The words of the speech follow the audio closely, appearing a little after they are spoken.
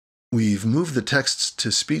We've moved the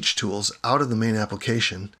text-to-speech tools out of the main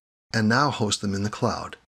application and now host them in the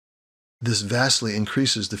cloud. This vastly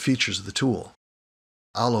increases the features of the tool.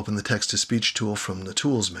 I'll open the text-to-speech tool from the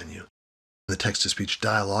Tools menu. In the text-to-speech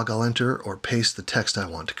dialog, I'll enter or paste the text I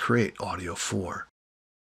want to create audio for.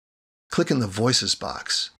 Click in the Voices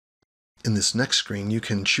box. In this next screen, you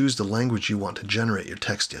can choose the language you want to generate your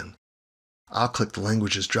text in. I'll click the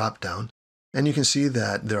Languages drop-down, and you can see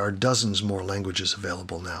that there are dozens more languages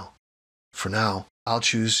available now. For now, I'll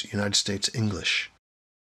choose United States English.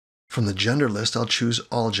 From the gender list, I'll choose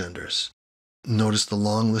all genders. Notice the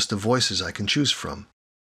long list of voices I can choose from.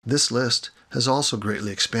 This list has also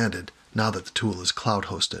greatly expanded now that the tool is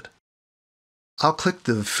cloud-hosted. I'll click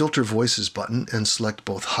the Filter Voices button and select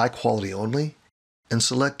both High Quality Only and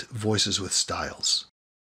select Voices with Styles.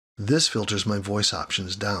 This filters my voice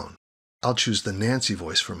options down. I'll choose the Nancy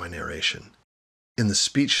voice for my narration. In the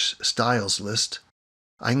Speech Styles list,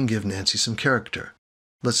 I can give Nancy some character.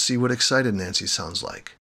 Let's see what excited Nancy sounds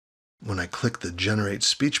like. When I click the Generate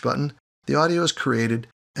Speech button, the audio is created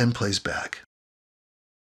and plays back.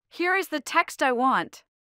 Here is the text I want.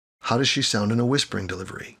 How does she sound in a whispering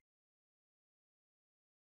delivery?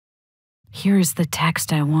 Here is the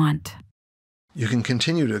text I want. You can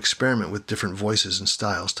continue to experiment with different voices and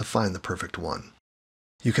styles to find the perfect one.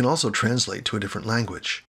 You can also translate to a different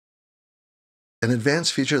language. An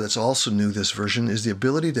advanced feature that's also new this version is the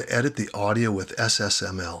ability to edit the audio with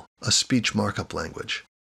SSML, a speech markup language.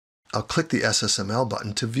 I'll click the SSML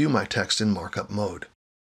button to view my text in markup mode.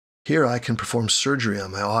 Here I can perform surgery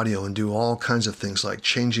on my audio and do all kinds of things like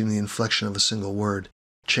changing the inflection of a single word,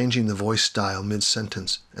 changing the voice style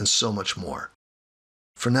mid-sentence, and so much more.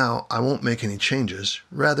 For now, I won't make any changes,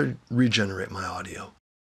 rather regenerate my audio.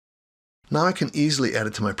 Now I can easily add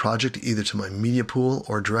it to my project either to my media pool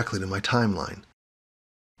or directly to my timeline.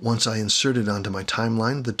 Once I insert it onto my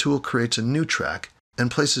timeline, the tool creates a new track and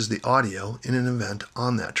places the audio in an event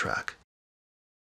on that track.